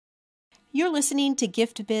You're listening to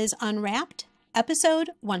Gift Biz Unwrapped,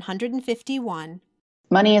 episode 151.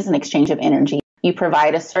 Money is an exchange of energy. You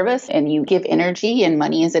provide a service and you give energy, and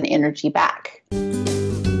money is an energy back.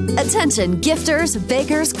 Attention gifters,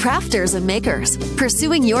 bakers, crafters, and makers.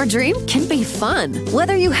 Pursuing your dream can be fun.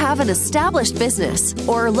 Whether you have an established business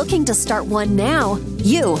or are looking to start one now,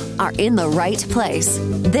 you are in the right place.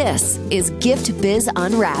 This is Gift Biz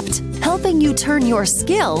Unwrapped, helping you turn your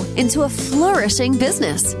skill into a flourishing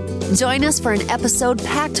business. Join us for an episode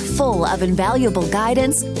packed full of invaluable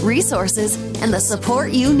guidance, resources, and the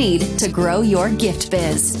support you need to grow your gift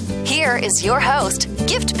biz. Here is your host,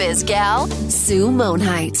 Gift Biz gal, Sue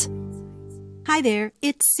Monheit. Hi there,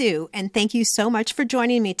 it's Sue, and thank you so much for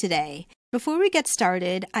joining me today. Before we get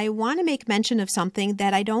started, I want to make mention of something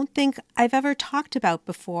that I don't think I've ever talked about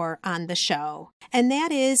before on the show. And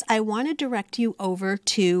that is, I want to direct you over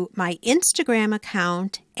to my Instagram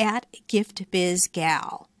account at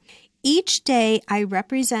GiftBizGal. Each day, I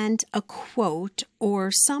represent a quote or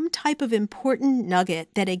some type of important nugget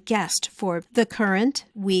that a guest for the current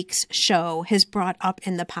week's show has brought up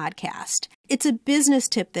in the podcast. It's a business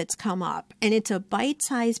tip that's come up, and it's a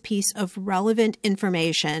bite-sized piece of relevant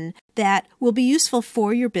information that will be useful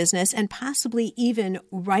for your business and possibly even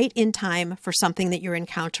right in time for something that you're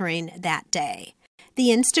encountering that day. The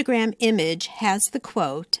Instagram image has the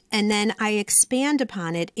quote, and then I expand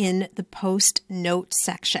upon it in the post note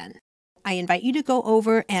section. I invite you to go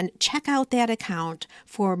over and check out that account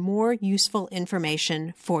for more useful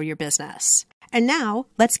information for your business. And now,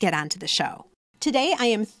 let's get on to the show. Today, I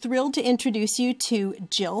am thrilled to introduce you to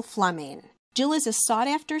Jill Fleming. Jill is a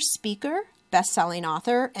sought-after speaker, best-selling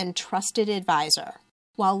author, and trusted advisor.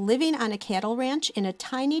 While living on a cattle ranch in a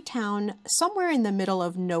tiny town somewhere in the middle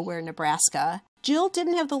of nowhere, Nebraska, Jill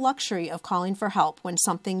didn't have the luxury of calling for help when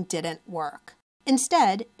something didn't work.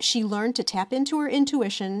 Instead, she learned to tap into her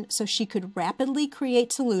intuition so she could rapidly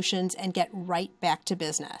create solutions and get right back to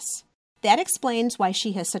business. That explains why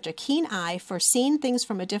she has such a keen eye for seeing things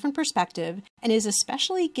from a different perspective and is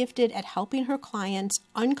especially gifted at helping her clients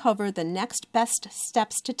uncover the next best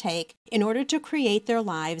steps to take in order to create their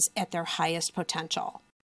lives at their highest potential.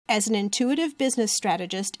 As an intuitive business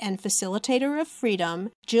strategist and facilitator of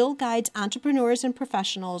freedom, Jill guides entrepreneurs and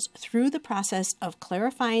professionals through the process of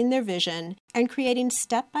clarifying their vision and creating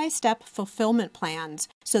step-by-step fulfillment plans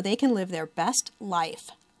so they can live their best life,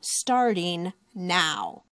 starting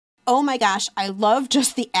now. Oh my gosh, I love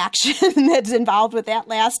just the action that's involved with that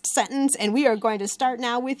last sentence, and we are going to start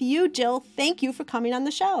now with you, Jill. Thank you for coming on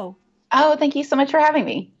the show. Oh, thank you so much for having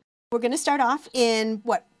me. We're going to start off in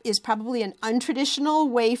what is probably an untraditional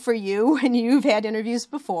way for you when you've had interviews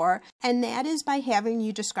before, and that is by having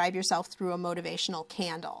you describe yourself through a motivational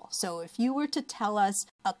candle. So if you were to tell us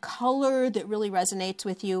a color that really resonates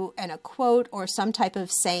with you and a quote or some type of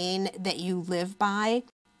saying that you live by,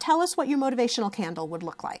 tell us what your motivational candle would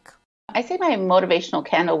look like. I say my motivational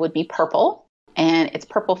candle would be purple, and it's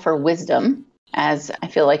purple for wisdom, as I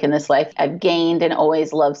feel like in this life I've gained and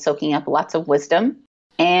always loved soaking up lots of wisdom.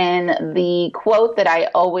 And the quote that I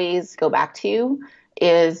always go back to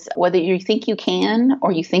is, whether you think you can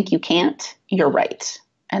or you think you can't, you're right.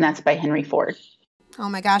 And that's by Henry Ford. Oh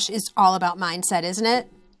my gosh, it's all about mindset, isn't it?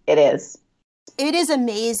 It is. It is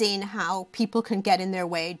amazing how people can get in their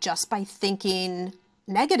way just by thinking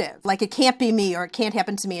negative. Like, it can't be me or it can't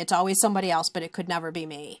happen to me. It's always somebody else, but it could never be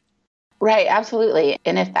me. Right, absolutely.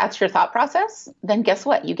 And if that's your thought process, then guess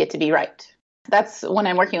what? You get to be right. That's when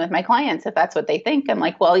I'm working with my clients. If that's what they think, I'm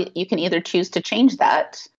like, well, you can either choose to change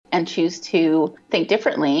that and choose to think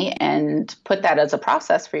differently and put that as a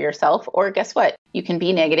process for yourself. Or guess what? You can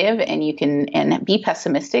be negative and you can be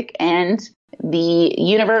pessimistic, and the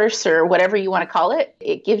universe, or whatever you want to call it,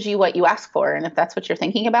 it gives you what you ask for. And if that's what you're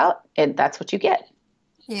thinking about, that's what you get.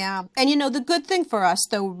 Yeah. And you know, the good thing for us,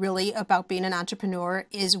 though, really about being an entrepreneur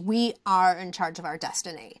is we are in charge of our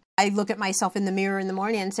destiny. I look at myself in the mirror in the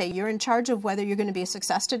morning and say, you're in charge of whether you're going to be a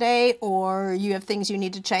success today or you have things you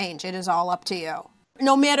need to change. It is all up to you.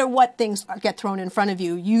 No matter what things get thrown in front of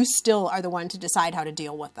you, you still are the one to decide how to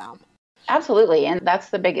deal with them. Absolutely. And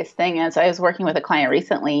that's the biggest thing. As I was working with a client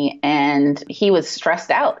recently, and he was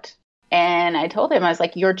stressed out. And I told him, I was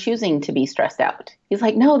like, you're choosing to be stressed out. He's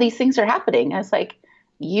like, no, these things are happening. I was like,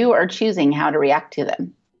 you are choosing how to react to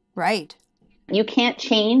them. Right. You can't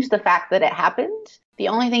change the fact that it happened. The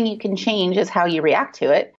only thing you can change is how you react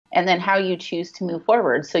to it and then how you choose to move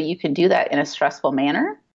forward. So you can do that in a stressful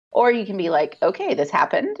manner, or you can be like, okay, this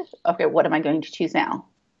happened. Okay, what am I going to choose now?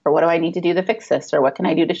 Or what do I need to do to fix this? Or what can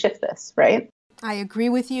I do to shift this? Right? I agree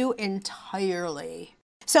with you entirely.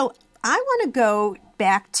 So I want to go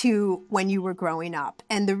back to when you were growing up.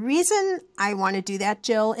 And the reason I want to do that,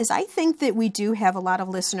 Jill, is I think that we do have a lot of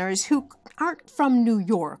listeners who aren't from New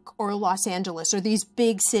York or Los Angeles or these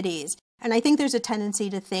big cities. And I think there's a tendency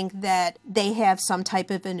to think that they have some type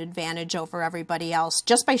of an advantage over everybody else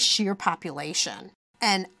just by sheer population.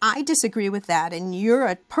 And I disagree with that. And you're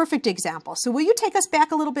a perfect example. So will you take us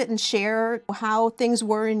back a little bit and share how things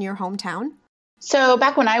were in your hometown? So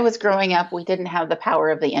back when I was growing up, we didn't have the power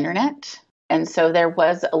of the internet. And so there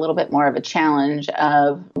was a little bit more of a challenge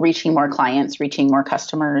of reaching more clients, reaching more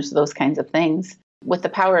customers, those kinds of things. With the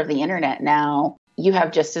power of the internet now, you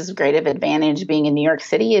have just as great of advantage being in New York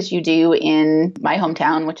City as you do in my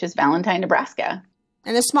hometown, which is Valentine, Nebraska.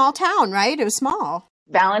 And a small town, right? It was small.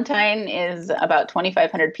 Valentine is about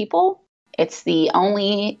 2,500 people. It's the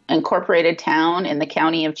only incorporated town in the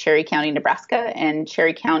county of Cherry County, Nebraska, and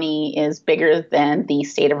Cherry County is bigger than the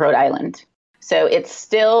state of Rhode Island. So it's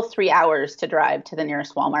still 3 hours to drive to the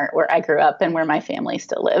nearest Walmart where I grew up and where my family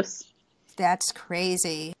still lives. That's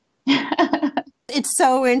crazy. It's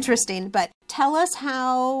so interesting, but tell us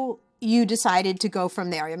how you decided to go from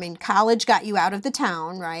there. I mean, college got you out of the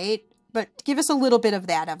town, right? But give us a little bit of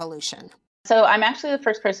that evolution. So I'm actually the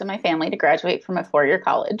first person in my family to graduate from a 4-year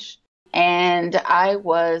college. And I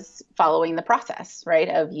was following the process, right?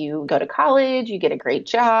 Of you go to college, you get a great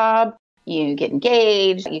job, you get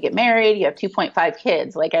engaged, you get married, you have 2.5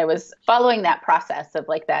 kids. Like I was following that process of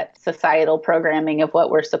like that societal programming of what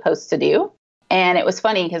we're supposed to do. And it was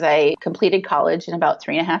funny because I completed college in about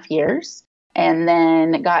 3.5 years and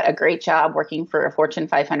then got a great job working for a Fortune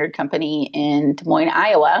 500 company in Des Moines,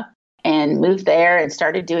 Iowa. And moved there and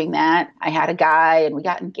started doing that. I had a guy and we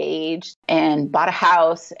got engaged and bought a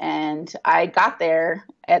house. And I got there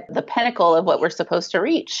at the pinnacle of what we're supposed to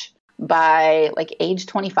reach by like age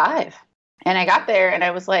 25. And I got there and I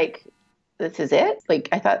was like, this is it? Like,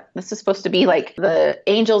 I thought this is supposed to be like the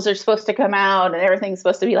angels are supposed to come out and everything's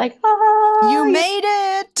supposed to be like, oh, you made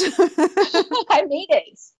it. I made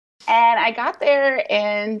it. And I got there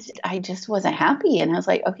and I just wasn't happy. And I was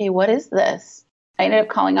like, okay, what is this? I ended up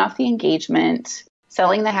calling off the engagement,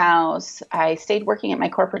 selling the house. I stayed working at my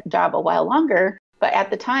corporate job a while longer, but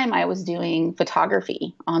at the time I was doing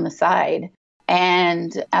photography on the side.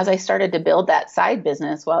 And as I started to build that side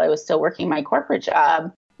business while I was still working my corporate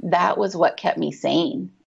job, that was what kept me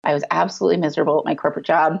sane. I was absolutely miserable at my corporate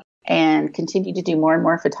job and continued to do more and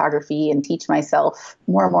more photography and teach myself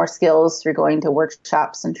more and more skills through going to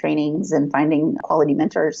workshops and trainings and finding quality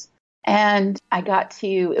mentors. And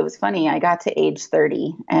it was funny, I got to age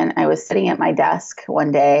 30 and I was sitting at my desk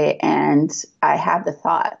one day and I had the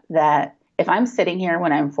thought that if I'm sitting here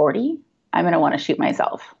when I'm 40, I'm going to want to shoot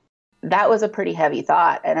myself. That was a pretty heavy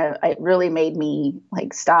thought. And it really made me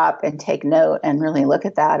like stop and take note and really look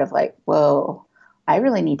at that of like, whoa, I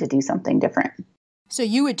really need to do something different. So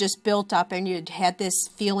you had just built up and you'd had this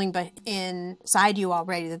feeling inside you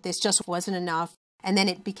already that this just wasn't enough. And then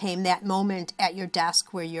it became that moment at your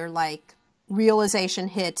desk where you're like, realization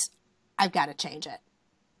hits, I've got to change it.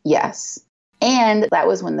 Yes. And that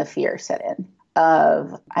was when the fear set in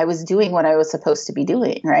of I was doing what I was supposed to be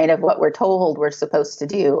doing, right? Of what we're told we're supposed to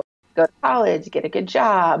do. Go to college, get a good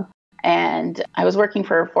job. And I was working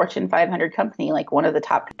for a Fortune 500 company, like one of the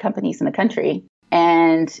top companies in the country,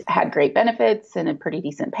 and had great benefits and a pretty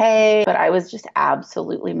decent pay. But I was just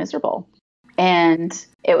absolutely miserable. And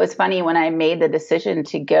it was funny when I made the decision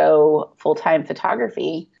to go full-time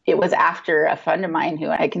photography, it was after a friend of mine who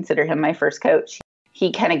I consider him my first coach.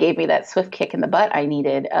 He kind of gave me that swift kick in the butt I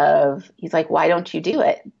needed he's like, why don't you do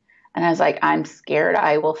it? And I was like, I'm scared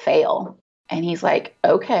I will fail. And he's like,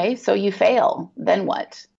 okay, so you fail, then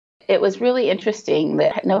what? It was really interesting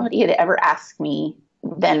that nobody had ever asked me,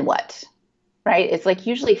 then what? Right? It's like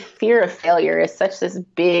usually fear of failure is such this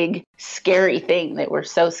big, scary thing that we're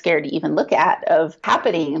so scared to even look at of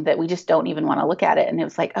happening that we just don't even want to look at it. And it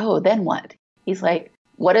was like, oh, then what? He's like,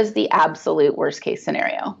 what is the absolute worst case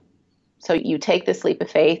scenario? So you take this leap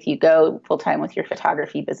of faith, you go full time with your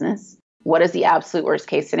photography business. What is the absolute worst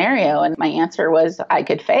case scenario? And my answer was, I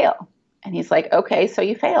could fail. And he's like, okay, so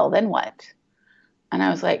you fail, then what? And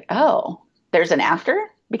I was like, oh, there's an after?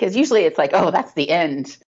 Because usually it's like, oh, that's the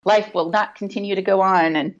end. Life will not continue to go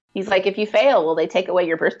on. And he's like, if you fail, will they take away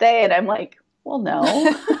your birthday? And I'm like, well, no.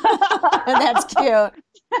 That's cute.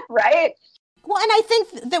 Right? Well, and I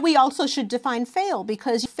think that we also should define fail,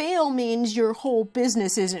 because fail means your whole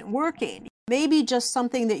business isn't working. Maybe just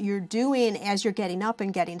something that you're doing as you're getting up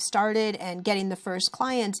and getting started and getting the first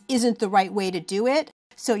clients isn't the right way to do it.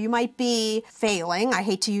 So you might be failing, I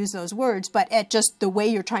hate to use those words, but at just the way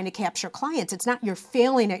you're trying to capture clients. It's not you're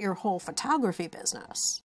failing at your whole photography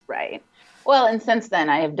business. Right. Well, and since then,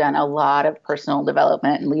 I have done a lot of personal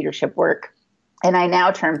development and leadership work. And I now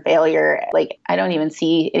term failure, like, I don't even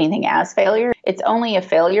see anything as failure. It's only a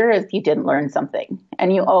failure if you didn't learn something.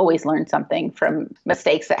 And you always learn something from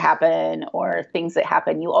mistakes that happen or things that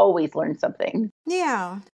happen. You always learn something.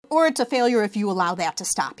 Yeah. Or it's a failure if you allow that to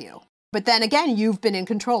stop you. But then again, you've been in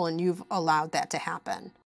control and you've allowed that to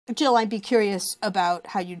happen. Jill, I'd be curious about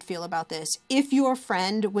how you'd feel about this. If your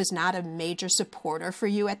friend was not a major supporter for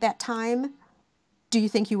you at that time, do you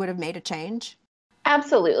think you would have made a change?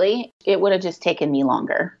 Absolutely. It would have just taken me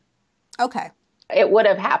longer. Okay. It would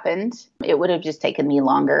have happened. It would have just taken me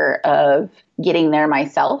longer of getting there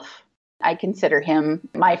myself. I consider him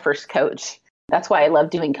my first coach. That's why I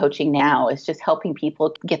love doing coaching now, is just helping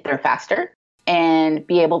people get there faster and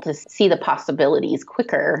be able to see the possibilities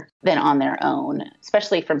quicker than on their own,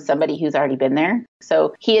 especially from somebody who's already been there.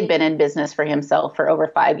 So he had been in business for himself for over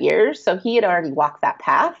 5 years. So he had already walked that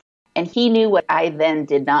path and he knew what I then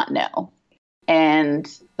did not know. And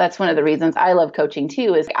that's one of the reasons I love coaching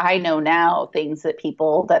too, is I know now things that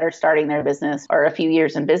people that are starting their business or a few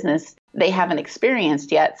years in business, they haven't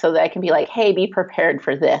experienced yet. So that I can be like, hey, be prepared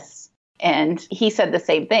for this. And he said the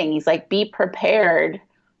same thing. He's like, be prepared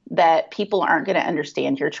that people aren't going to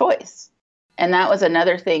understand your choice. And that was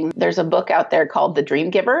another thing. There's a book out there called The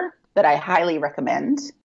Dream Giver that I highly recommend.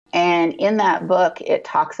 And in that book, it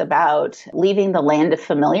talks about leaving the land of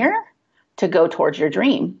familiar to go towards your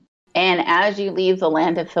dream. And as you leave the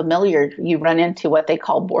land of familiar, you run into what they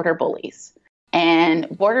call border bullies. And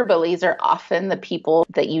border bullies are often the people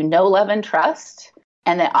that you know, love, and trust,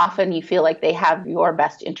 and that often you feel like they have your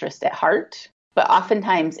best interest at heart. But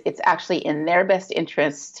oftentimes it's actually in their best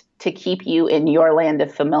interest to keep you in your land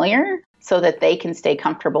of familiar so that they can stay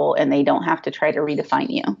comfortable and they don't have to try to redefine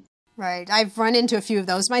you. Right. I've run into a few of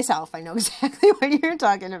those myself. I know exactly what you're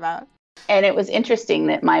talking about. And it was interesting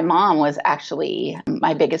that my mom was actually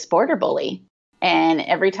my biggest border bully. And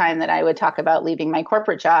every time that I would talk about leaving my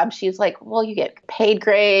corporate job, she's like, well, you get paid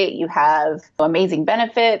great. You have amazing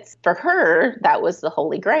benefits. For her, that was the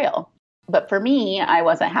holy grail. But for me, I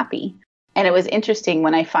wasn't happy. And it was interesting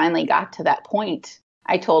when I finally got to that point.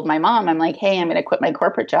 I told my mom, I'm like, hey, I'm going to quit my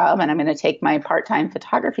corporate job and I'm going to take my part-time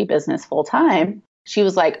photography business full time. She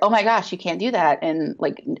was like, oh my gosh, you can't do that. And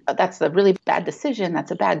like, that's a really bad decision.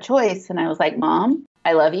 That's a bad choice. And I was like, Mom,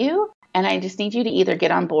 I love you. And I just need you to either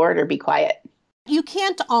get on board or be quiet. You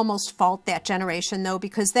can't almost fault that generation, though,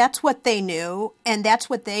 because that's what they knew. And that's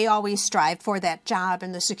what they always strived for, that job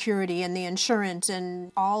and the security and the insurance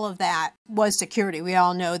and all of that was security. We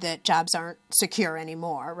all know that jobs aren't secure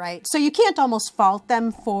anymore, right? So you can't almost fault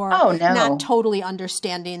them for not totally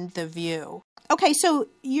understanding the view. Okay, so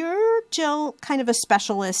you're, Jill, kind of a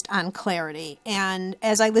specialist on clarity. And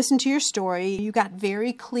as I listened to your story, you got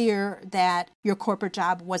very clear that your corporate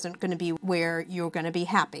job wasn't going to be where you were going to be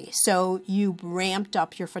happy. So you ramped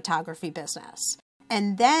up your photography business.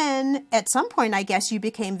 And then at some point, I guess you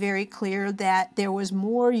became very clear that there was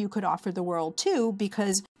more you could offer the world too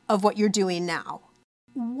because of what you're doing now.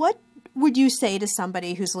 What would you say to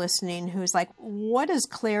somebody who's listening who's like, what does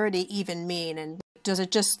clarity even mean? And does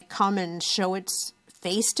it just come and show its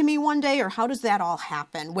face to me one day? Or how does that all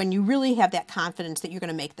happen when you really have that confidence that you're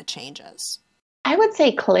going to make the changes? I would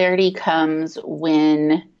say clarity comes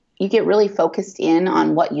when you get really focused in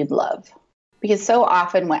on what you'd love. Because so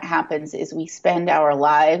often what happens is we spend our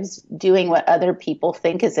lives doing what other people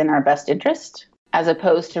think is in our best interest, as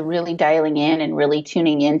opposed to really dialing in and really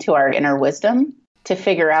tuning into our inner wisdom to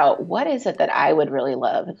figure out what is it that I would really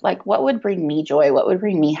love? Like, what would bring me joy? What would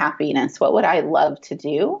bring me happiness? What would I love to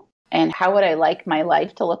do? And how would I like my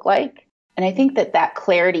life to look like? And I think that that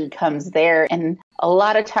clarity comes there. And a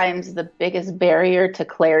lot of times the biggest barrier to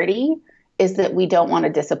clarity is that we don't want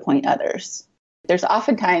to disappoint others. There's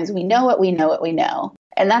oftentimes we know what we know what we know.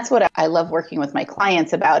 And that's what I love working with my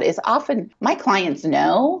clients about is often my clients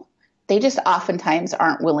know, they just oftentimes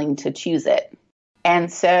aren't willing to choose it.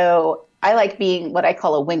 And so I like being what I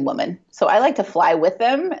call a wing woman. So I like to fly with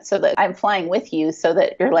them so that I'm flying with you so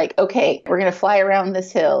that you're like, okay, we're going to fly around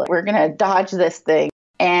this hill. We're going to dodge this thing.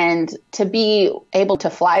 And to be able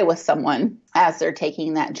to fly with someone as they're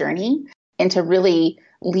taking that journey and to really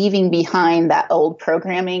leaving behind that old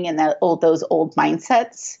programming and those old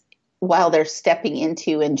mindsets while they're stepping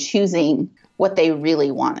into and choosing what they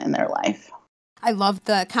really want in their life. I love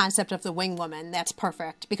the concept of the wing woman. That's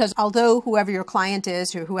perfect. Because although whoever your client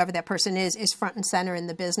is or whoever that person is front and center in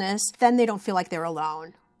the business, then they don't feel like they're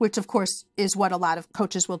alone, which of course is what a lot of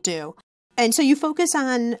coaches will do. And so you focus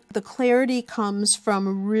on the clarity comes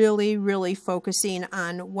from really, really focusing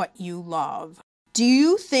on what you love. Do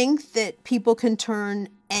you think that people can turn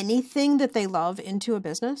anything that they love into a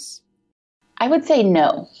business? I would say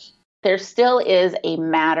no. There still is a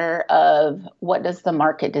matter of what does the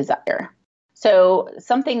market desire? So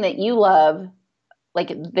something that you love,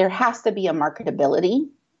 like there has to be a marketability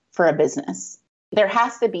for a business. There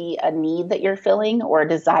has to be a need that you're filling or a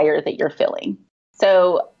desire that you're filling.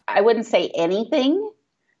 So I wouldn't say anything,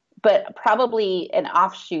 but probably an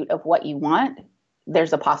offshoot of what you want,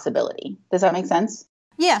 there's a possibility. Does that make sense?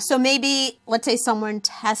 Yeah, so maybe, let's say someone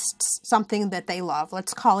tests something that they love.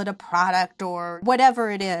 Let's call it a product or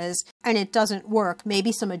whatever it is, and it doesn't work.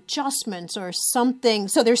 Maybe some adjustments or something.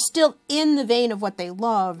 So they're still in the vein of what they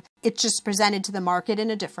love. It's just presented to the market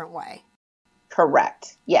in a different way.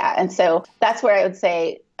 Correct. Yeah. And so that's where I would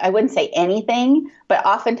say, I wouldn't say anything, but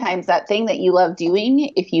oftentimes that thing that you love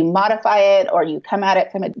doing, if you modify it or you come at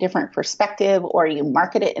it from a different perspective or you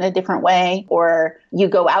market it in a different way, or you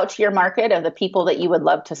go out to your market of the people that you would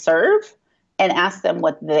love to serve and ask them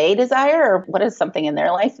what they desire or what is something in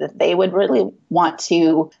their life that they would really want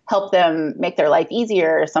to help them make their life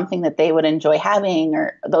easier or something that they would enjoy having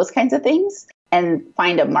or those kinds of things, and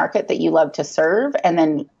find a market that you love to serve and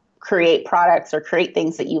then create products or create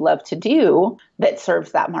things that you love to do that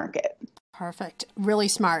serves that market. Perfect. Really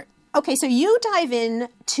smart. Okay, so you dive in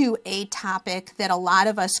to a topic that a lot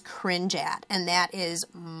of us cringe at, and that is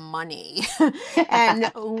money.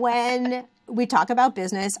 And when we talk about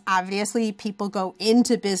business, obviously people go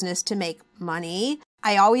into business to make money.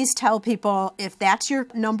 I always tell people, if that's your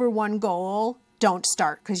number one goal, don't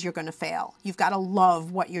start because you're going to fail. You've got to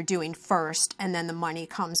love what you're doing first, and then the money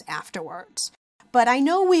comes afterwards. But I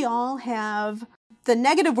know we all have, the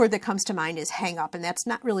negative word that comes to mind is hang up, and that's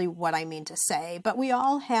not really what I mean to say, but we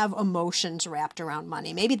all have emotions wrapped around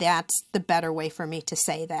money. Maybe that's the better way for me to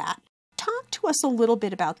say that. Talk to us a little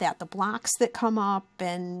bit about that, the blocks that come up,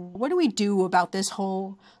 and what do we do about this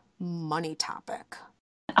whole money topic?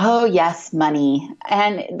 Oh, yes, money.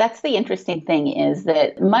 And that's the interesting thing is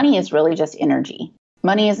that money is really just energy.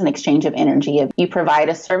 Money is an exchange of energy. If you provide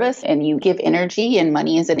a service and you give energy, and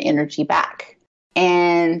money is an energy back.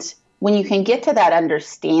 And when you can get to that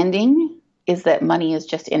understanding is that money is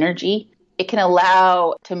just energy, it can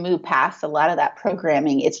allow to move past a lot of that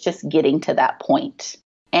programming. It's just getting to that point.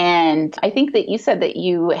 And I think that you said that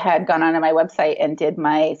you had gone onto my website and did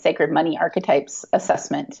my Sacred Money Archetypes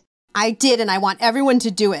assessment. I did, and I want everyone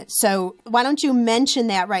to do it. So why don't you mention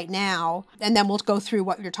that right now, and then we'll go through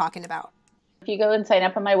what you're talking about. If you go and sign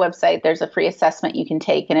up on my website, there's a free assessment you can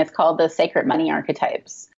take, and it's called the Sacred Money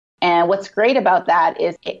Archetypes. And what's great about that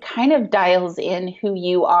is it kind of dials in who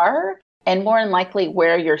you are and more than likely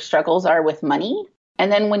where your struggles are with money.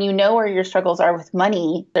 And then when you know where your struggles are with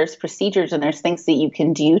money, there's procedures and there's things that you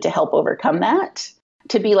can do to help overcome that,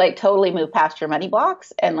 to be like totally move past your money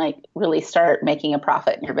blocks and like really start making a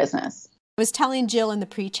profit in your business. I was telling Jill in the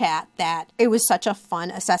pre-chat that it was such a fun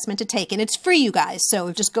assessment to take, and it's free, you guys.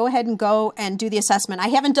 So just go ahead and go and do the assessment. I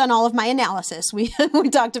haven't done all of my analysis. We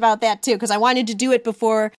talked about that too, because I wanted to do it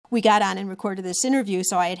before we got on and recorded this interview.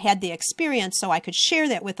 So I had the experience so I could share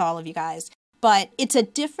that with all of you guys. But it's a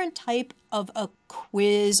different type of a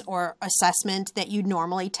quiz or assessment that you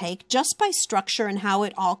normally take just by structure and how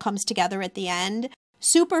it all comes together at the end.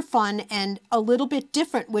 Super fun and a little bit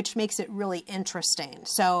different, which makes it really interesting.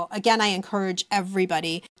 So again, I encourage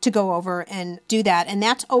everybody to go over and do that. And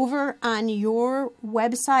that's over on your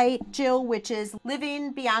website, Jill, which is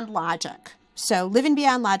Living Beyond Logic. So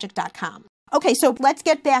livingbeyondlogic.com. Okay, so let's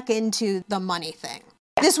get back into the money thing.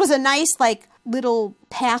 This was a nice little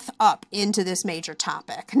path up into this major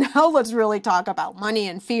topic. Now let's really talk about money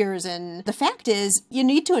and fears. And the fact is, you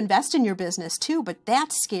need to invest in your business too, but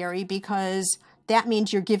that's scary because that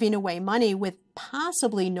means you're giving away money with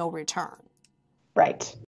possibly no return.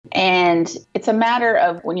 Right. And it's a matter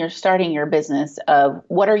of when you're starting your business of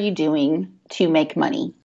what are you doing to make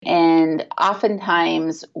money? And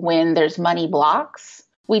oftentimes when there's money blocks,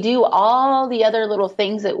 we do all the other little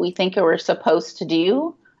things that we think we're supposed to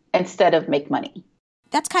do instead of make money.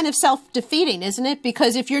 That's kind of self-defeating, isn't it?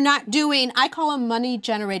 Because if you're not doing, I call them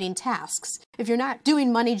money-generating tasks. If you're not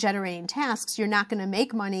doing money-generating tasks, you're not going to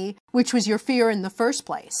make money, which was your fear in the first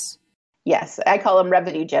place. Yes, I call them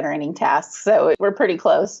revenue-generating tasks. So we're pretty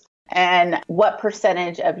close. And what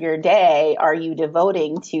percentage of your day are you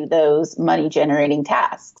devoting to those money-generating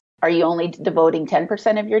tasks? Are you only devoting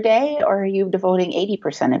 10% of your day, or are you devoting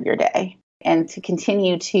 80% of your day? And to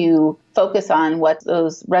continue to focus on what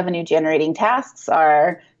those revenue generating tasks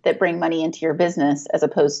are that bring money into your business, as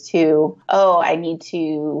opposed to,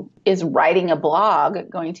 is writing a blog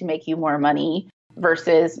going to make you more money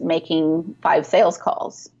versus making 5 sales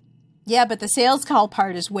calls? Yeah, but the sales call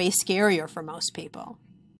part is way scarier for most people.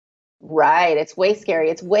 Right. It's way scary.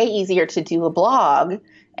 It's way easier to do a blog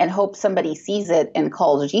and hope somebody sees it and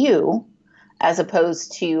calls you, as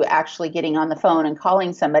opposed to actually getting on the phone and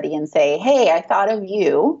calling somebody and say, hey, I thought of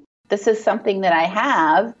you. This is something that I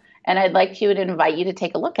have, and I'd like to invite you to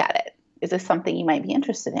take a look at it. Is this something you might be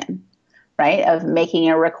interested in? Right? Of making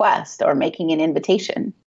a request or making an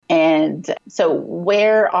invitation. And so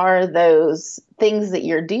where are those things that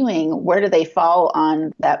you're doing? Where do they fall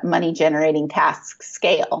on that money generating task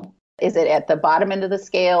scale? Is it at the bottom end of the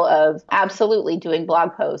scale of absolutely doing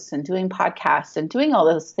blog posts and doing podcasts and doing all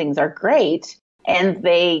those things are great and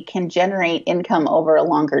they can generate income over a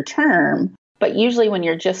longer term? But usually when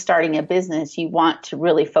you're just starting a business, you want to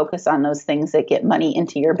really focus on those things that get money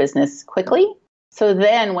into your business quickly. So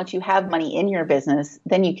then once you have money in your business,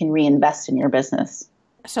 then you can reinvest in your business.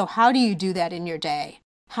 So how do you do that in your day?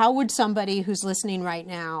 How would somebody who's listening right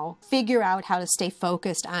now figure out how to stay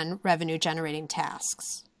focused on revenue generating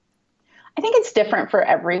tasks? I think it's different for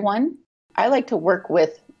everyone. I like to work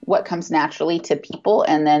with what comes naturally to people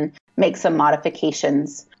and then make some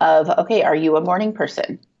modifications of, okay, are you a morning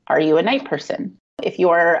person? Are you a night person? If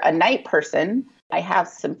you're a night person, I have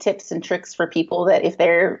some tips and tricks for people that if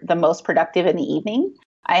they're the most productive in the evening,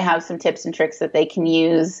 I have some tips and tricks that they can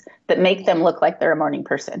use that make them look like they're a morning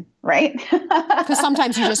person, right? Because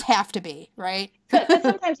sometimes you just have to be, right? But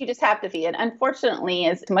sometimes you just have to be. And unfortunately,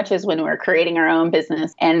 as much as when we're creating our own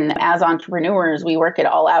business and as entrepreneurs, we work at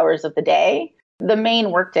all hours of the day, the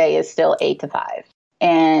main work day is still 8 to 5.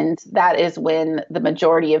 And that is when the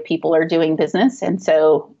majority of people are doing business. And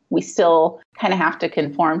so we still kind of have to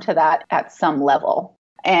conform to that at some level.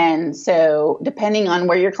 And so depending on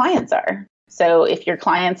where your clients are. So if your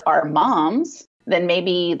clients are moms, then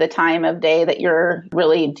maybe the time of day that you're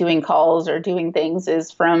really doing calls or doing things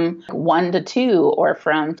is from 1 to 2 or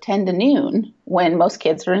from 10 to noon when most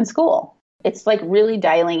kids are in school. It's like really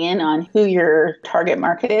dialing in on who your target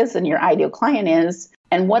market is and your ideal client is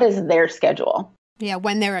and what is their schedule. Yeah,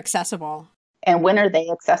 when they're accessible. And when are they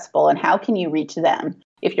accessible and how can you reach them?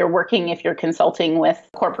 If you're consulting with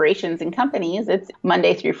corporations and companies, it's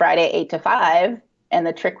Monday through Friday, 8 to 5. And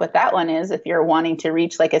the trick with that one is if you're wanting to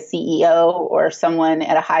reach like a CEO or someone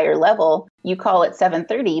at a higher level, you call at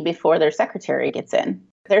 7:30 before their secretary gets in.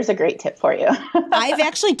 There's a great tip for you. I've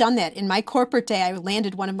actually done that. In my corporate day, I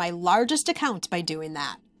landed one of my largest accounts by doing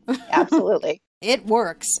that. Absolutely. It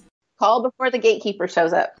works. Call before the gatekeeper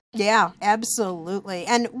shows up. Yeah, absolutely.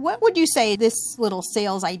 And what would you say, this little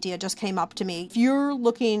sales idea just came up to me. If you're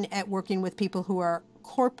looking at working with people who are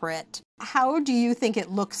corporate, how do you think it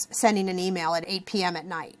looks sending an email at 8 p.m. at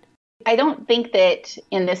night? I don't think that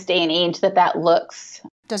in this day and age that looks...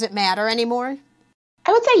 Does it matter anymore?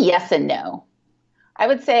 I would say yes and no. I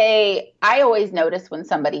would say I always notice when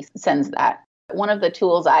somebody sends that. One of the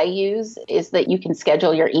tools I use is that you can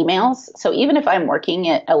schedule your emails. So even if I'm working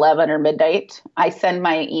at 11 or midnight, I send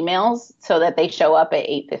my emails so that they show up at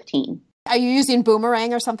 8:15. Are you using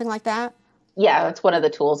Boomerang or something like that? Yeah, that's one of the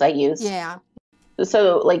tools I use. Yeah.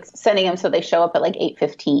 So like sending them so they show up at like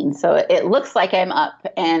 8:15. So it looks like I'm up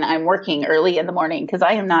and I'm working early in the morning because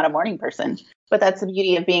I am not a morning person. But that's the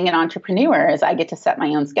beauty of being an entrepreneur is I get to set my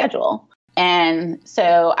own schedule. And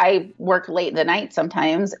so I work late in the night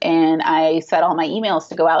sometimes and I set all my emails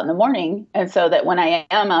to go out in the morning. And so that when I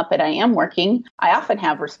am up and I am working, I often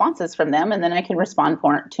have responses from them and then I can respond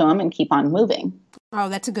to them and keep on moving. Oh,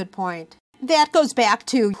 that's a good point. That goes back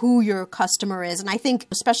to who your customer is. And I think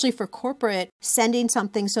especially for corporate, sending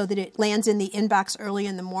something so that it lands in the inbox early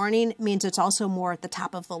in the morning means it's also more at the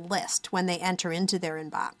top of the list when they enter into their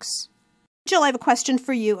inbox. Jill, I have a question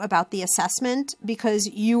for you about the assessment because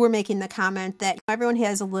you were making the comment that everyone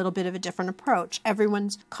has a little bit of a different approach.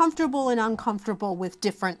 Everyone's comfortable and uncomfortable with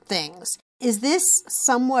different things. Is this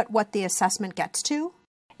somewhat what the assessment gets to?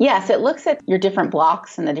 Yes, it looks at your different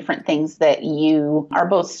blocks and the different things that you are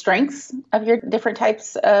both strengths of your different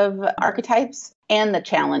types of archetypes and the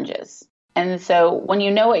challenges. And so when you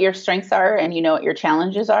know what your strengths are and you know what your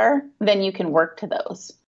challenges are, then you can work to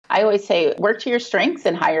those. I always say work to your strengths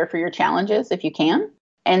and hire for your challenges if you can.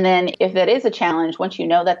 And then if that is a challenge, once you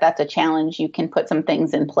know that that's a challenge, you can put some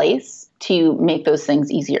things in place to make those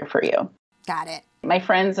things easier for you. Got it. My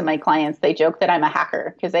friends and my clients, they joke that I'm a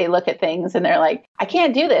hacker because they look at things and they're like, I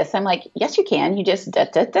can't do this. I'm like, yes, you can. You just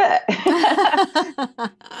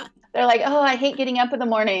They're like, oh, I hate getting up in the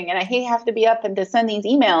morning and I hate have to be up and to send these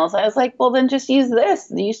emails. I was like, well, then just use this.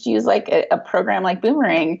 You used to use like a program like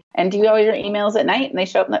Boomerang and do all your emails at night. And they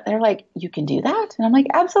show up and they're like, you can do that? And I'm like,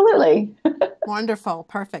 absolutely. Wonderful.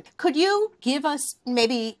 Perfect. Could you give us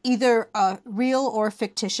maybe either a real or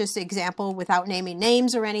fictitious example without naming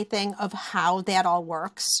names or anything of how that all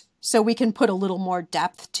works? so we can put a little more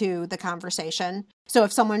depth to the conversation. So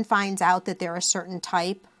if someone finds out that they're a certain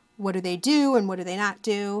type, what do they do and what do they not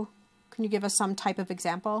do? Can you give us some type of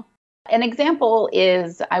example? An example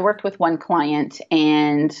is I worked with one client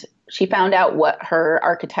and she found out what her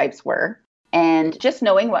archetypes were. And just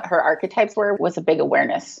knowing what her archetypes were was a big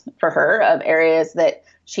awareness for her of areas that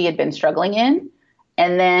she had been struggling in.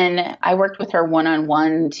 And then I worked with her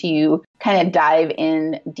one-on-one to kind of dive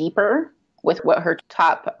in deeper with what her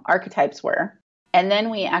top archetypes were. And then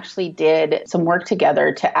we actually did some work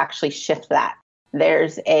together to actually shift that.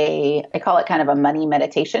 There's I call it kind of a money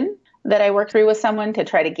meditation that I work through with someone to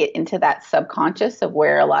try to get into that subconscious of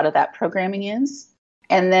where a lot of that programming is.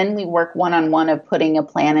 And then we work one-on-one of putting a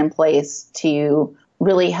plan in place to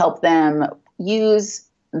really help them use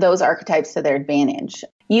those archetypes to their advantage.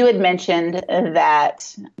 You had mentioned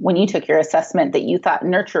that when you took your assessment that you thought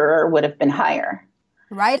nurturer would have been higher.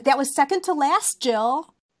 Right. That was second to last,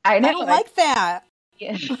 Jill. I know. I don't like that.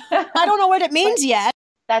 Yeah. I don't know what it means yet.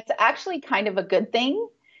 That's actually kind of a good thing.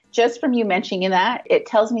 Just from you mentioning that, it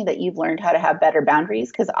tells me that you've learned how to have better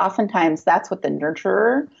boundaries, because oftentimes that's what the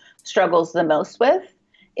nurturer struggles the most with,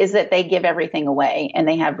 is that they give everything away and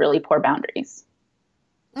they have really poor boundaries.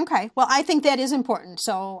 Okay. Well, I think that is important.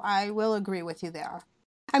 So I will agree with you there.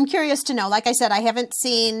 I'm curious to know, like I said, I haven't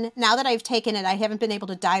seen, now that I've taken it, I haven't been able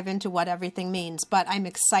to dive into what everything means, but I'm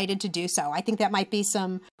excited to do so. I think that might be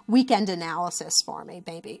some weekend analysis for me,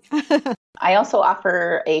 maybe. I also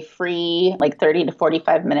offer a free 30 to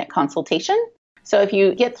 45 minute consultation. So if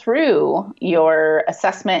you get through your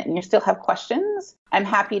assessment and you still have questions, I'm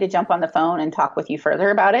happy to jump on the phone and talk with you further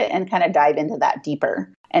about it and kind of dive into that deeper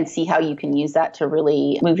and see how you can use that to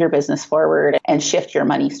really move your business forward and shift your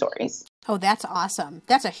money stories. Oh, that's awesome.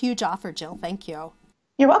 That's a huge offer, Jill. Thank you.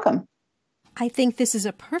 You're welcome. I think this is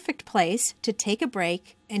a perfect place to take a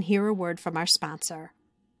break and hear a word from our sponsor.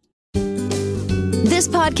 This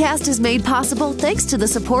podcast is made possible thanks to the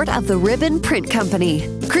support of the Ribbon Print Company.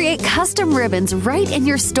 Create custom ribbons right in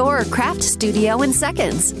your store or craft studio in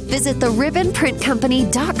seconds. Visit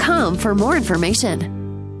theribbonprintcompany.com for more information.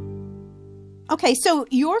 Okay, so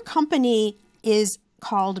your company is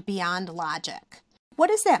called Beyond Logic. What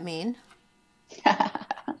does that mean?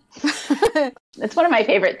 It's one of my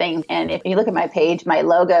favorite things. And if you look at my page, my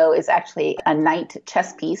logo is actually a knight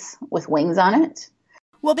chess piece with wings on it.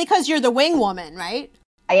 Well, because you're the wing woman, right?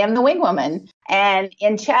 I am the wing woman. And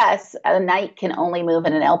in chess, a knight can only move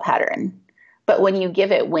in an L pattern. But when you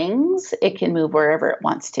give it wings, it can move wherever it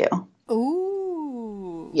wants to.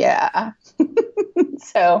 Ooh. Yeah.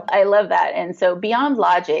 So I love that. And so beyond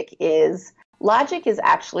logic is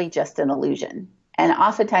actually just an illusion. And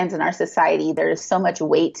oftentimes in our society, there is so much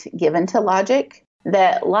weight given to logic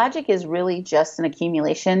that logic is really just an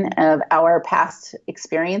accumulation of our past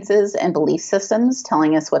experiences and belief systems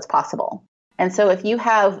telling us what's possible. And so if you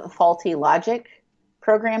have faulty logic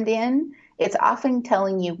programmed in, it's often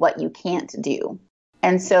telling you what you can't do.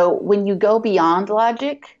 And so when you go beyond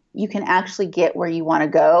logic, you can actually get where you want to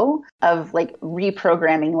go of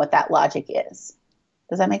reprogramming what that logic is.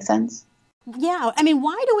 Does that make sense? Yeah. I mean,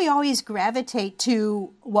 why do we always gravitate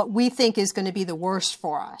to what we think is going to be the worst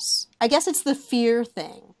for us? I guess it's the fear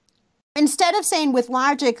thing. Instead of saying with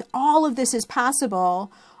logic, all of this is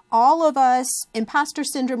possible, all of us, imposter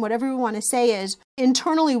syndrome, whatever we want to say is,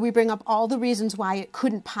 internally we bring up all the reasons why it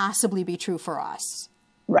couldn't possibly be true for us.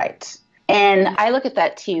 Right. And I look at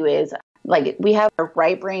that too is we have our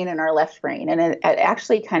right brain and our left brain, and it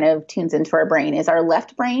actually kind of tunes into our brain. Is our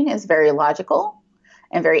left brain is very logical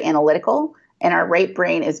and very analytical, and our right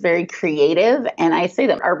brain is very creative. And I say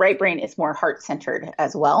that our right brain is more heart-centered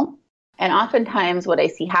as well. And oftentimes what I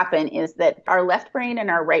see happen is that our left brain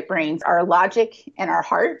and our right brains, our logic and our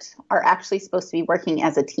heart are actually supposed to be working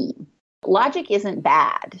as a team. Logic isn't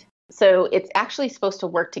bad. So it's actually supposed to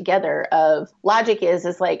work together logic is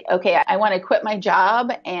okay, I want to quit my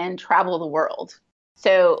job and travel the world.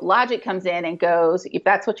 So logic comes in and goes, if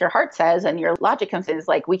that's what your heart says, and your logic comes in, is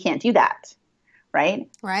we can't do that. Right?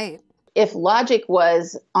 Right. If logic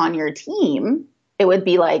was on your team, it would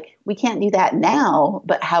be we can't do that now,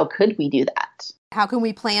 but how could we do that? How can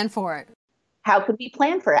we plan for it? How could we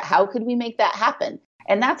plan for it? How could we make that happen?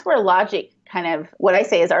 And that's where logic what I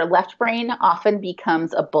say is our left brain often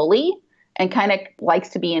becomes a bully and kind of likes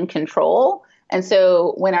to be in control. And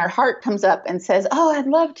so when our heart comes up and says, oh, I'd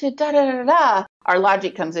love to da da da da, our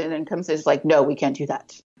logic comes in and is no, we can't do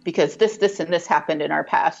that. Because this, and this happened in our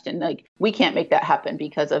past. And we can't make that happen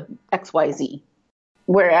because of X, Y, Z.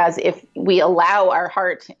 Whereas if we allow our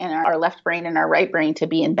heart and our left brain and our right brain to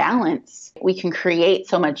be in balance, we can create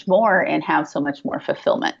so much more and have so much more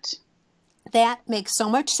fulfillment. That makes so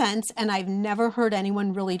much sense, and I've never heard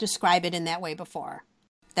anyone really describe it in that way before.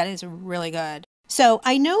 That is really good. So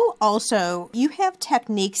I know also you have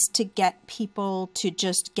techniques to get people to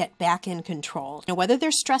just get back in control. You know, whether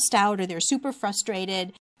they're stressed out or they're super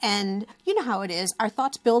frustrated. And you know how it is. Our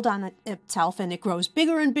thoughts build on itself and it grows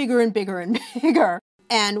bigger and bigger and bigger and bigger.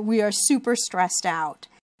 And we are super stressed out.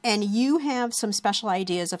 And you have some special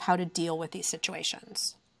ideas of how to deal with these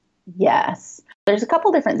situations. Yes. There's a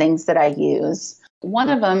couple different things that I use. One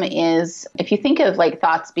of them is if you think of like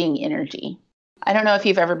thoughts being energy. I don't know if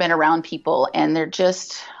you've ever been around people and they're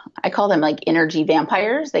just, I call them like energy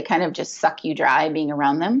vampires. They kind of just suck you dry being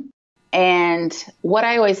around them. And what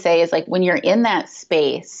I always say is like when you're in that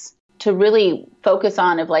space to really focus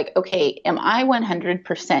on of like, okay, am I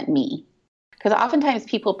 100% me? Because oftentimes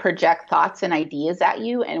people project thoughts and ideas at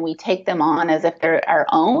you and we take them on as if they're our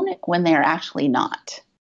own when they're actually not.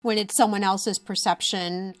 When it's someone else's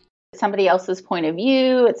perception. Somebody else's point of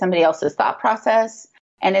view, it's somebody else's thought process.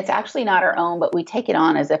 And it's actually not our own, but we take it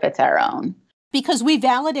on as if it's our own. Because we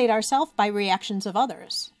validate ourselves by reactions of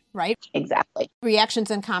others, right? Exactly.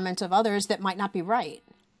 Reactions and comments of others that might not be right.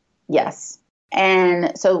 Yes.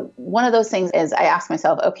 And so one of those things is I ask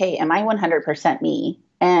myself, okay, am I 100% me?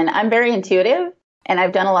 And I'm very intuitive and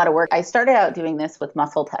I've done a lot of work. I started out doing this with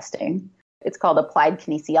muscle testing. It's called applied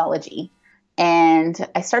kinesiology. And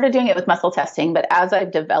I started doing it with muscle testing, but as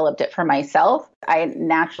I've developed it for myself, I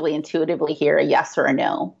naturally intuitively hear a yes or a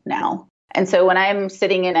no now. And so when I'm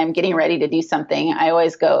sitting and I'm getting ready to do something, I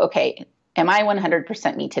always go, okay, am I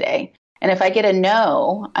 100% me today? And if I get a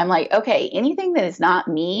no, I'm like, okay, anything that is not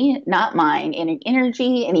me, not mine, any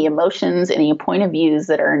energy, any emotions, any point of views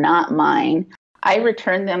that are not mine, I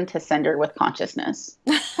return them to sender with consciousness.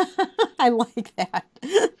 I like that.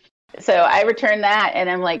 So I return that and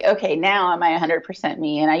I'm like, okay, now am I 100%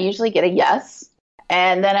 me? And I usually get a yes.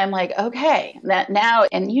 And then I'm like, okay, that now,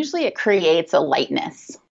 and usually it creates a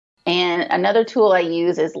lightness. And another tool I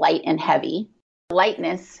use is light and heavy.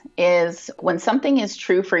 Lightness is when something is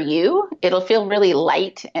true for you, it'll feel really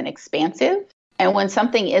light and expansive. And when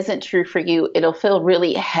something isn't true for you, it'll feel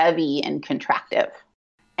really heavy and contractive.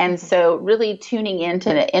 And so really tuning into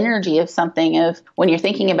the energy of something of when you're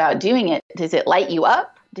thinking about doing it, does it light you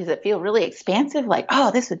up? Does it feel really expansive? Like, oh,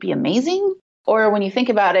 this would be amazing? Or when you think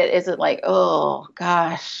about it, is it like, oh,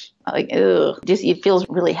 gosh, like, ugh, just it feels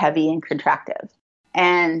really heavy and contractive.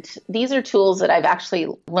 And these are tools that I've actually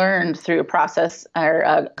learned through a process or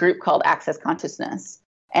a group called Access Consciousness.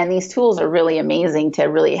 And these tools are really amazing to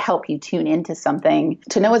really help you tune into something,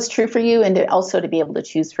 to know what's true for you and to also to be able to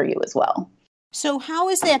choose for you as well. So how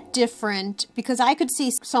is that different? Because I could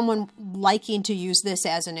see someone liking to use this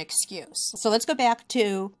as an excuse. So let's go back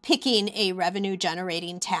to picking a revenue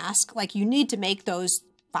generating task. Like you need to make those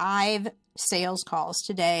 5 sales calls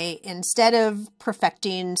today instead of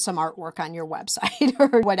perfecting some artwork on your website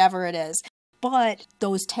or whatever it is. But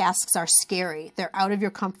those tasks are scary. They're out of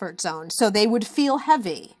your comfort zone. So they would feel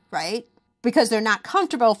heavy, right? Because they're not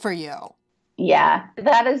comfortable for you. Yeah,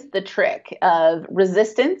 that is the trick of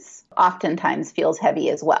resistance oftentimes feels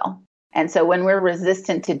heavy as well. And so when we're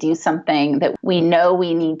resistant to do something that we know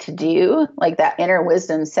we need to do, like that inner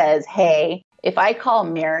wisdom says, hey, if I call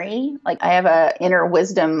Mary, like I have an inner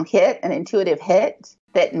wisdom hit, an intuitive hit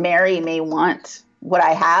that Mary may want what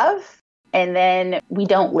I have. And then we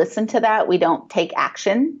don't listen to that. We don't take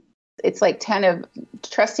action. It's like kind of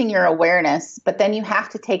trusting your awareness, but then you have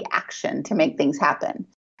to take action to make things happen.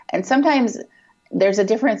 And sometimes there's a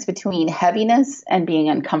difference between heaviness and being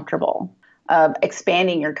uncomfortable,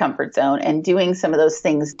 expanding your comfort zone and doing some of those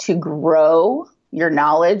things to grow your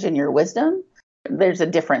knowledge and your wisdom. There's a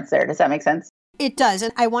difference there. Does that make sense? It does.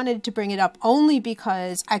 And I wanted to bring it up only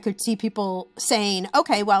because I could see people saying,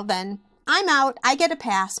 okay, well then I'm out. I get a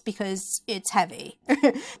pass because it's heavy.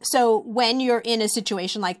 So when you're in a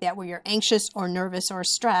situation like that where you're anxious or nervous or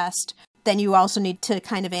stressed, then you also need to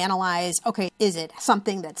kind of analyze, okay, is it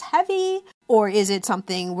something that's heavy or is it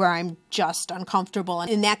something where I'm just uncomfortable?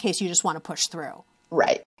 And in that case, you just want to push through.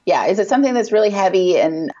 Right. Yeah. Is it something that's really heavy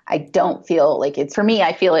and I don't feel like it's, for me,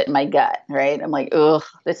 I feel it in my gut, right? I'm like, ugh,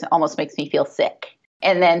 this almost makes me feel sick.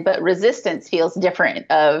 And then, but resistance feels different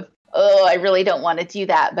of, oh, I really don't want to do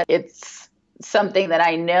that. But it's something that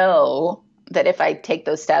I know that if I take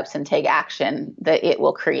those steps and take action, that it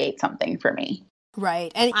will create something for me.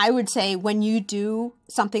 Right. And I would say when you do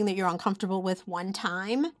something that you're uncomfortable with one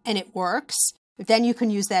time and it works, then you can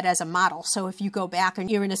use that as a model. So if you go back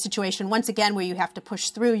and you're in a situation once again where you have to push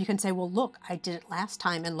through, you can say, well, look, I did it last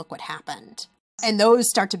time and look what happened. And those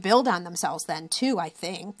start to build on themselves then too, I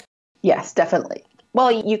think. Yes, definitely.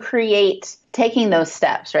 Well, you create taking those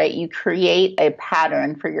steps, right? You create a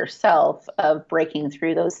pattern for yourself of breaking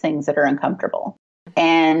through those things that are uncomfortable.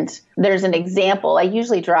 And there's an example, I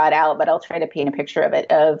usually draw it out, but I'll try to paint a picture of it,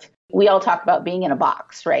 of we all talk about being in a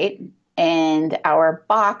box, right? And our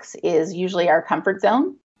box is usually our comfort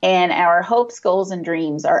zone. And our hopes, goals, and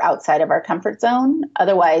dreams are outside of our comfort zone.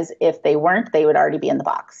 Otherwise, if they weren't, they would already be in the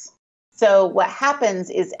box. So what happens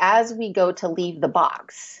is as we go to leave the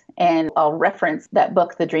box, and I'll reference that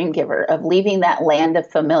book, The Dream Giver, of leaving that land of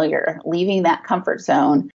familiar, leaving that comfort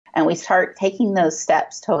zone, and we start taking those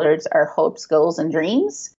steps towards our hopes, goals, and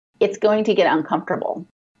dreams, it's going to get uncomfortable.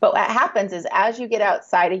 But what happens is as you get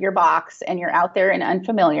outside of your box and you're out there in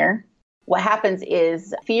unfamiliar, what happens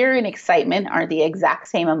is fear and excitement are the exact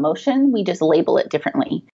same emotion. We just label it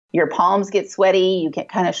differently. Your palms get sweaty, you get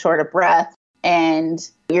kind of short of breath, and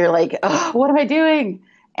you're like, oh, what am I doing?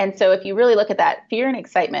 And so if you really look at that, fear and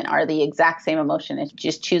excitement are the exact same emotion. It's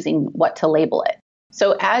just choosing what to label it.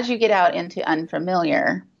 So as you get out into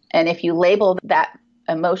unfamiliar, and if you label that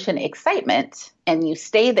emotion excitement and you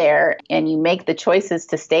stay there and you make the choices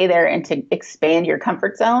to stay there and to expand your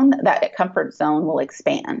comfort zone, that comfort zone will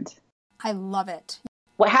expand. I love it.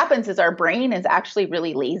 What happens is our brain is actually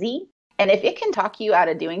really lazy. And if it can talk you out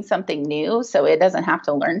of doing something new so it doesn't have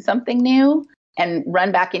to learn something new and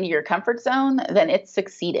run back into your comfort zone, then it's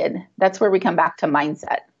succeeded. That's where we come back to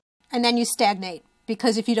mindset. And then you stagnate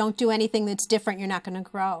because if you don't do anything that's different, you're not going to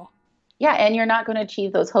grow. Yeah, and you're not going to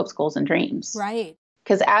achieve those hopes, goals, and dreams. Right.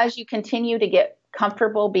 Because as you continue to get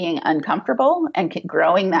comfortable being uncomfortable and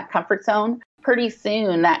growing that comfort zone, pretty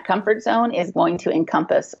soon that comfort zone is going to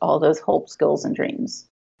encompass all those hopes, goals, and dreams.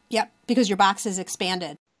 Yep, because your box is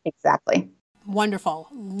expanded. Exactly. Wonderful.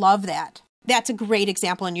 Love that. That's a great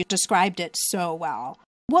example, and you described it so well.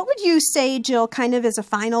 What would you say, Jill, kind of as a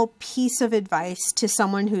final piece of advice to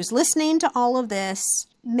someone who's listening to all of this,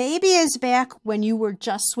 maybe as back when you were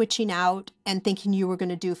just switching out and thinking you were going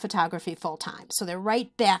to do photography full time? So they're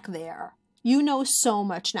right back there. You know so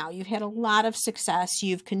much now. You've had a lot of success.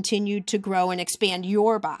 You've continued to grow and expand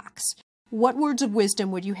your box. What words of wisdom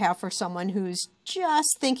would you have for someone who's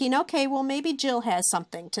just thinking, okay, well, maybe Jill has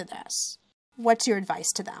something to this? What's your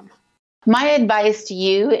advice to them? My advice to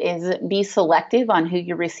you is be selective on who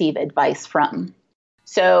you receive advice from.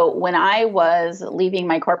 So when I was leaving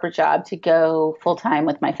my corporate job to go full-time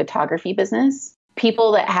with my photography business,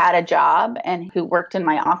 people that had a job and who worked in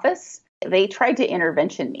my office, they tried to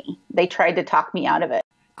intervention me. They tried to talk me out of it.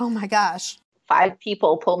 Oh my gosh. 5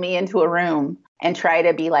 people pull me into a room and try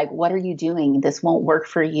to be like, what are you doing? This won't work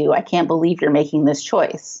for you. I can't believe you're making this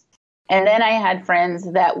choice. And then I had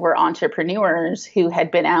friends that were entrepreneurs who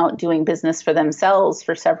had been out doing business for themselves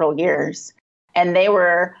for several years. And they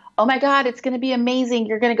were, oh my God, it's going to be amazing.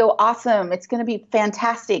 You're going to go awesome. It's going to be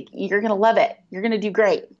fantastic. You're going to love it. You're going to do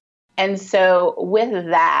great. And so with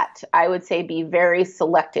that, I would say be very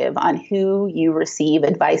selective on who you receive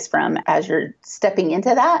advice from as you're stepping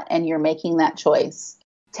into that and you're making that choice.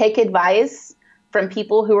 Take advice from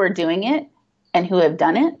people who are doing it and who have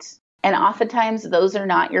done it. And oftentimes those are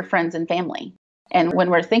not your friends and family. And when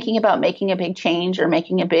we're thinking about making a big change or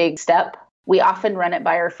making a big step, we often run it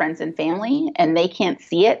by our friends and family, and they can't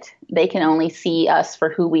see it. They can only see us for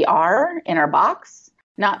who we are in our box,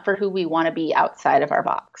 not for who we want to be outside of our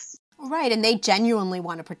box. Right. And they genuinely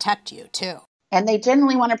want to protect you too. And they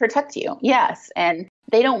genuinely want to protect you. Yes. And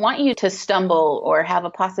they don't want you to stumble or have a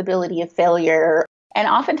possibility of failure. And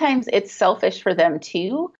oftentimes it's selfish for them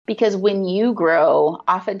too, because when you grow,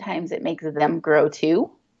 oftentimes it makes them grow too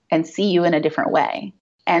and see you in a different way.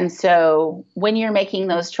 And so when you're making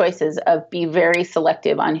those choices of be very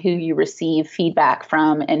selective on who you receive feedback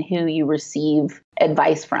from and who you receive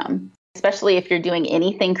advice from, especially if you're doing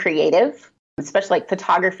anything creative, especially like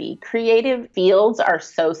photography, creative fields are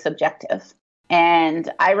so subjective. And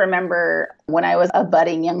I remember when I was a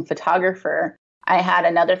budding young photographer, I had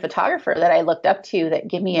another photographer that I looked up to that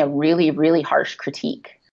gave me a really, really harsh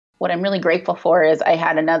critique. What I'm really grateful for is I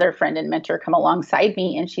had another friend and mentor come alongside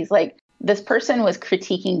me, and she's like, this person was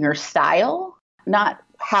critiquing your style, not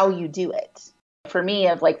how you do it. For me,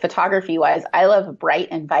 of like photography wise, I love bright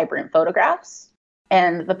and vibrant photographs.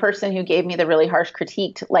 And the person who gave me the really harsh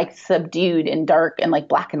critique liked subdued and dark and like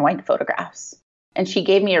black and white photographs. And she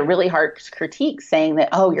gave me a really harsh critique saying that,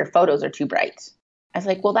 oh, your photos are too bright. I was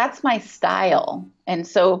like, well, that's my style. And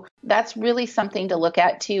so that's really something to look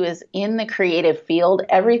at too, is in the creative field,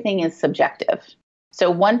 everything is subjective. So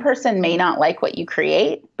one person may not like what you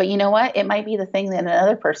create, but you know what? It might be the thing that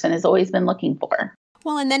another person has always been looking for.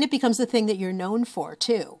 Well, and then it becomes the thing that you're known for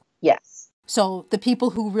too. Yes. So the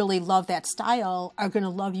people who really love that style are going to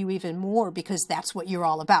love you even more because that's what you're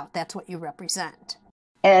all about. That's what you represent.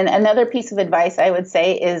 And another piece of advice I would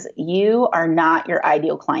say is you are not your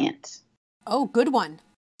ideal client. Oh, good one.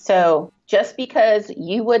 So just because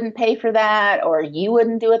you wouldn't pay for that, or you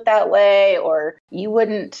wouldn't do it that way, or you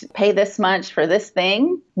wouldn't pay this much for this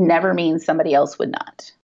thing, never means somebody else would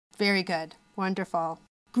not. Very good. Wonderful.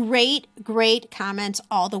 Great, great comments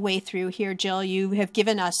all the way through here, Jill. You have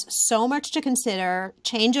given us so much to consider,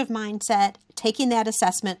 change of mindset, taking that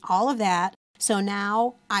assessment, all of that. So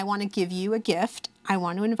now I want to give you a gift. I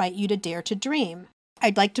want to invite you to Dare to Dream.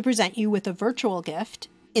 I'd like to present you with a virtual gift.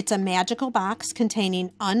 It's a magical box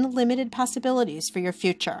containing unlimited possibilities for your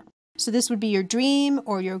future. So this would be your dream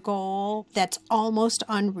or your goal that's almost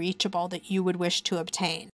unreachable that you would wish to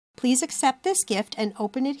obtain. Please accept this gift and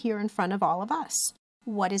open it here in front of all of us.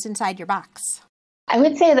 What is inside your box? I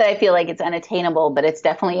would say that I feel like it's unattainable, but it's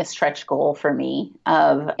definitely a stretch goal for me.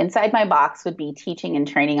 Inside my box would be teaching and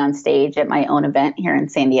training on stage at my own event here in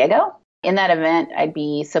San Diego. In that event, I'd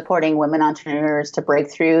be supporting women entrepreneurs to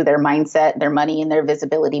break through their mindset, their money, and their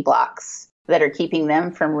visibility blocks that are keeping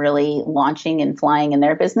them from really launching and flying in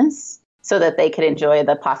their business so that they could enjoy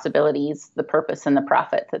the possibilities, the purpose, and the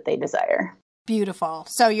profit that they desire. Beautiful.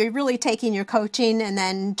 So you're really taking your coaching and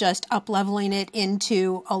then just up-leveling it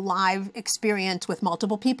into a live experience with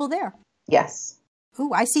multiple people there. Yes.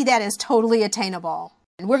 Ooh, I see that as totally attainable.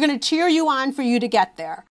 And we're going to cheer you on for you to get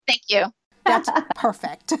there. Thank you. That's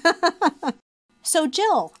perfect. So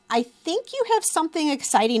Jill, I think you have something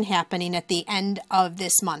exciting happening at the end of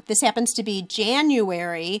this month. This happens to be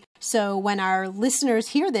January. So when our listeners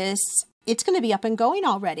hear this, it's going to be up and going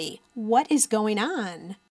already. What is going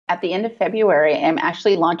on? At the end of February, I'm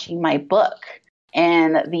actually launching my book.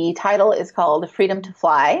 And the title is called Freedom to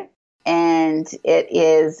Fly. And it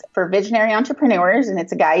is for visionary entrepreneurs. And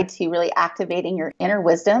it's a guide to really activating your inner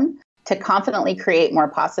wisdom to confidently create more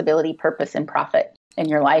possibility, purpose, and profit in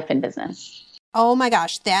your life and business. Oh my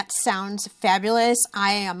gosh, that sounds fabulous.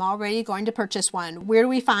 I am already going to purchase one. Where do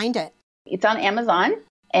we find it? It's on Amazon.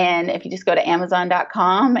 And if you just go to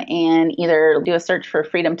Amazon.com and either do a search for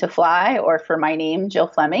Freedom to Fly or for my name, Jill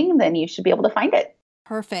Fleming, then you should be able to find it.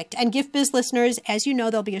 Perfect. And Gift Biz listeners, as you know,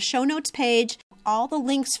 there'll be a show notes page, all the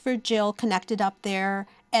links for Jill connected up there,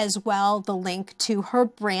 as well the link to her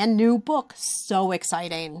brand new book. So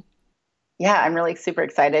exciting. Yeah, I'm really super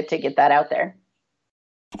excited to get that out there.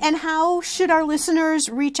 And how should our listeners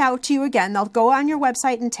reach out to you again? They'll go on your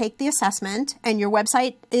website and take the assessment. And your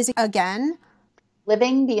website is, again,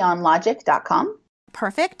 livingbeyondlogic.com.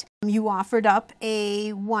 Perfect. You offered up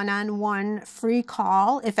a one-on-one free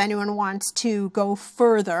call if anyone wants to go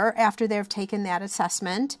further after they've taken that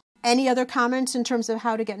assessment. Any other comments in terms of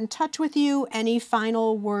how to get in touch with you? Any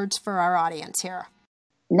final words for our audience here?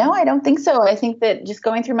 No, I don't think so. I think that just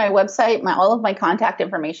going through my website, all of my contact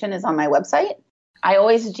information is on my website. I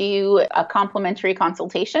always do a complimentary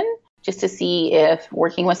consultation just to see if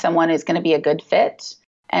working with someone is going to be a good fit.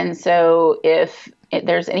 And so if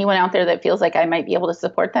there's anyone out there that feels like I might be able to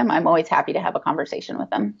support them, I'm always happy to have a conversation with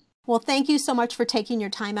them. Well, thank you so much for taking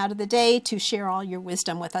your time out of the day to share all your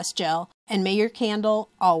wisdom with us, Jill. And may your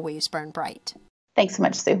candle always burn bright. Thanks so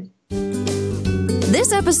much, Sue.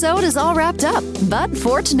 This episode is all wrapped up, but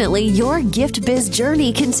fortunately, your Gift Biz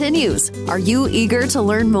journey continues. Are you eager to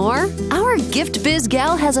learn more? Our Gift Biz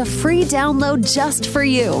gal has a free download just for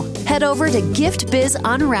you. Head over to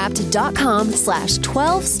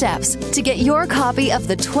giftbizunwrapped.com/12 steps to get your copy of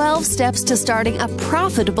the 12 steps to starting a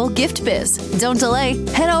profitable gift biz. Don't delay.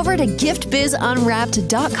 Head over to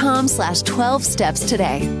giftbizunwrapped.com/12 steps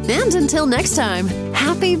today. And until next time,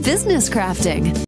 happy business crafting.